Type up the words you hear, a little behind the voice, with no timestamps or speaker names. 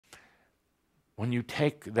when you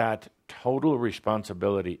take that total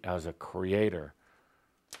responsibility as a creator,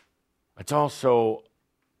 it's also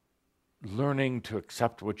learning to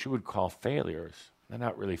accept what you would call failures. They're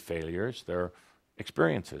not really failures, they're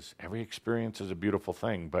experiences. Every experience is a beautiful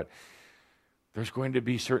thing, but there's going to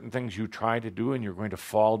be certain things you try to do and you're going to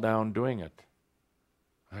fall down doing it.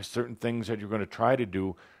 There's certain things that you're going to try to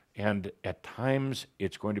do, and at times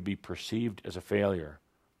it's going to be perceived as a failure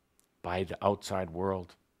by the outside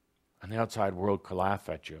world. And the outside world could laugh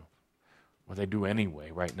at you. Well, they do anyway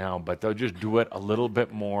right now, but they'll just do it a little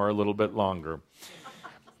bit more, a little bit longer.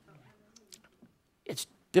 It's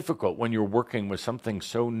difficult when you're working with something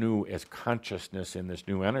so new as consciousness in this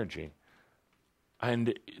new energy.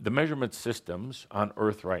 And the measurement systems on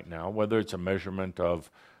Earth right now, whether it's a measurement of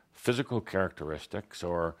physical characteristics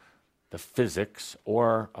or the physics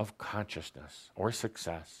or of consciousness or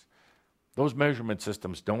success, those measurement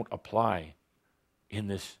systems don't apply in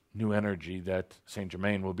this new energy that Saint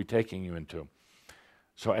Germain will be taking you into.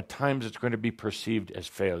 So at times it's going to be perceived as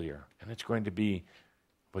failure, and it's going to be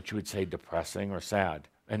what you would say depressing or sad.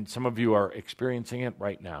 And some of you are experiencing it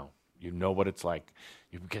right now. You know what it's like.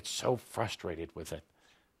 You get so frustrated with it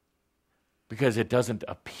because it doesn't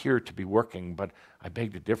appear to be working, but I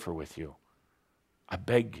beg to differ with you. I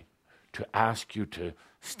beg to ask you to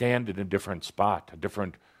stand in a different spot, a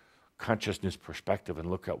different consciousness perspective, and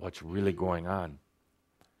look at what's really going on.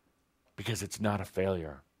 Because it's not a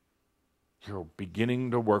failure. You're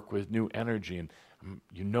beginning to work with new energy, and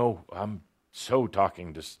you know I'm so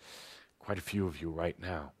talking to quite a few of you right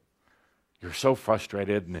now. You're so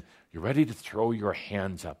frustrated and you're ready to throw your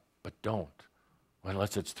hands up, but don't.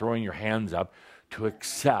 Unless it's throwing your hands up to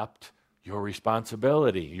accept your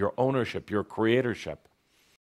responsibility, your ownership, your creatorship.